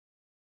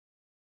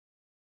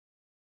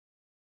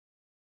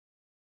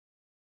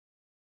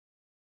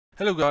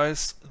Hello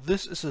guys,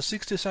 this is a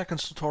 60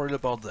 seconds tutorial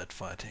about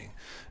zFighting.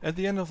 At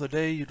the end of the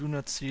day you do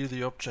not see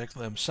the objects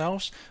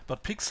themselves,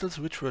 but pixels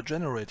which were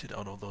generated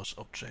out of those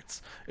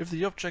objects. If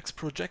the object's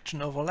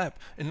projection overlap,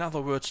 in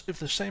other words, if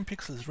the same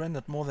pixel is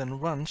rendered more than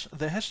once,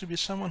 there has to be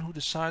someone who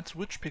decides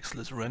which pixel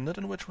is rendered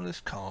and which one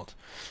is culled.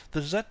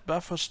 The Z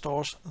buffer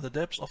stores the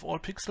depth of all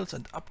pixels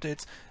and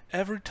updates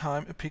every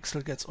time a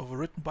pixel gets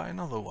overwritten by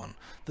another one.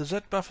 The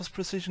Z buffer's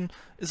precision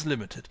is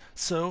limited,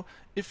 so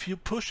if you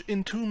push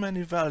in too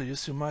many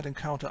values you might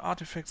encounter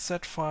artifacts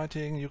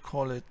zFighting, you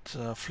call it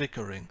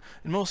flickering.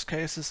 In most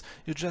cases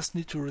you just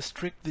need to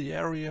restrict the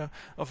area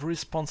of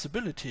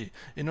responsibility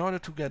in order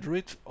to get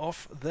rid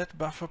of that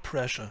buffer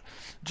pressure.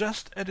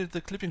 Just edit the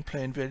clipping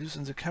plane values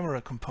in the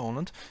camera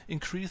component,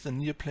 increase the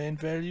near plane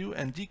value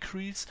and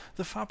decrease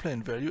the far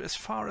plane value as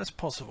far as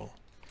possible.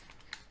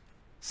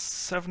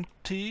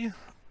 70,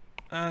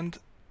 and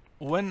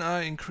when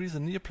I increase the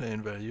near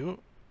plane value,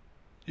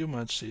 you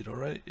might see it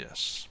already,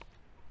 yes.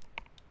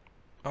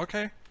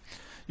 Okay.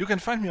 You can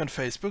find me on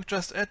Facebook,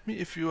 just add me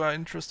if you are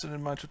interested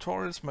in my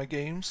tutorials, my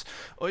games,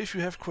 or if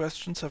you have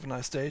questions. Have a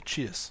nice day,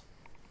 cheers.